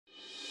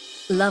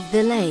Love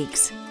the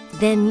lakes?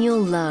 Then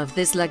you'll love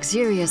this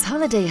luxurious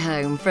holiday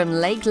home from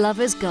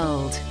Lakelovers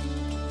Gold.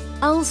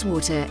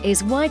 Ullswater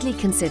is widely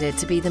considered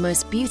to be the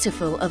most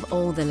beautiful of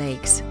all the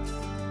lakes.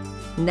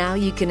 Now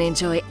you can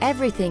enjoy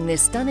everything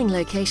this stunning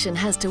location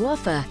has to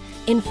offer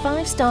in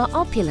 5-star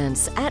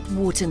opulence at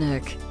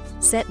Waternook.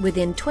 Set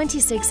within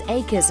 26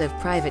 acres of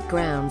private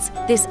grounds,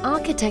 this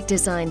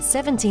architect-designed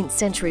 17th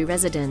century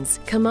residence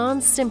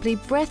commands simply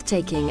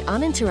breathtaking,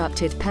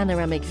 uninterrupted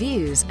panoramic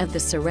views of the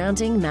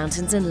surrounding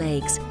mountains and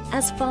lakes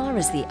as far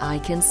as the eye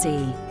can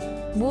see.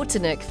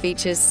 Waternook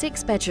features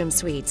 6-bedroom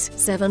suites,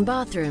 7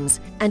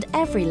 bathrooms, and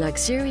every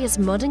luxurious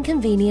modern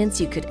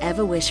convenience you could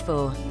ever wish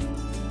for,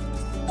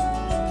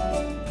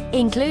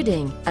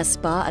 including a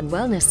spa and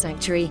wellness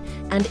sanctuary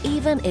and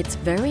even its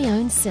very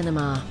own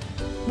cinema.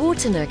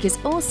 Waternook is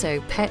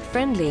also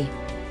pet-friendly.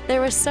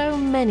 There are so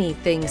many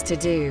things to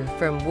do,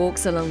 from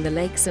walks along the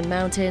lakes and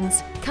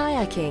mountains,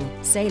 kayaking,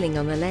 sailing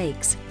on the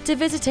lakes, to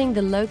visiting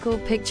the local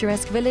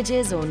picturesque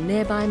villages or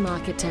nearby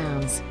market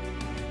towns.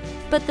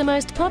 But the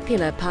most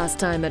popular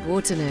pastime at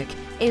Waternook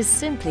is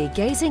simply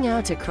gazing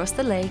out across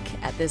the lake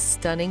at the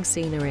stunning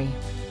scenery.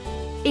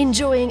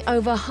 Enjoying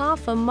over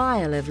half a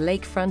mile of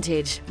lake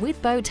frontage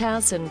with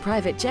boathouse and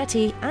private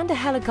jetty and a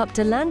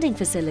helicopter landing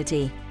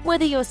facility.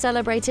 Whether you're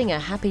celebrating a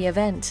happy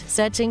event,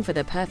 searching for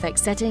the perfect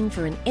setting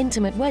for an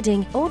intimate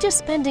wedding, or just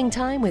spending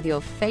time with your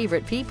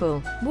favorite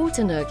people,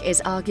 Waternook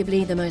is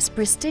arguably the most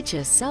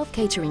prestigious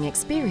self-catering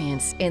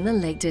experience in the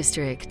Lake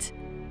District.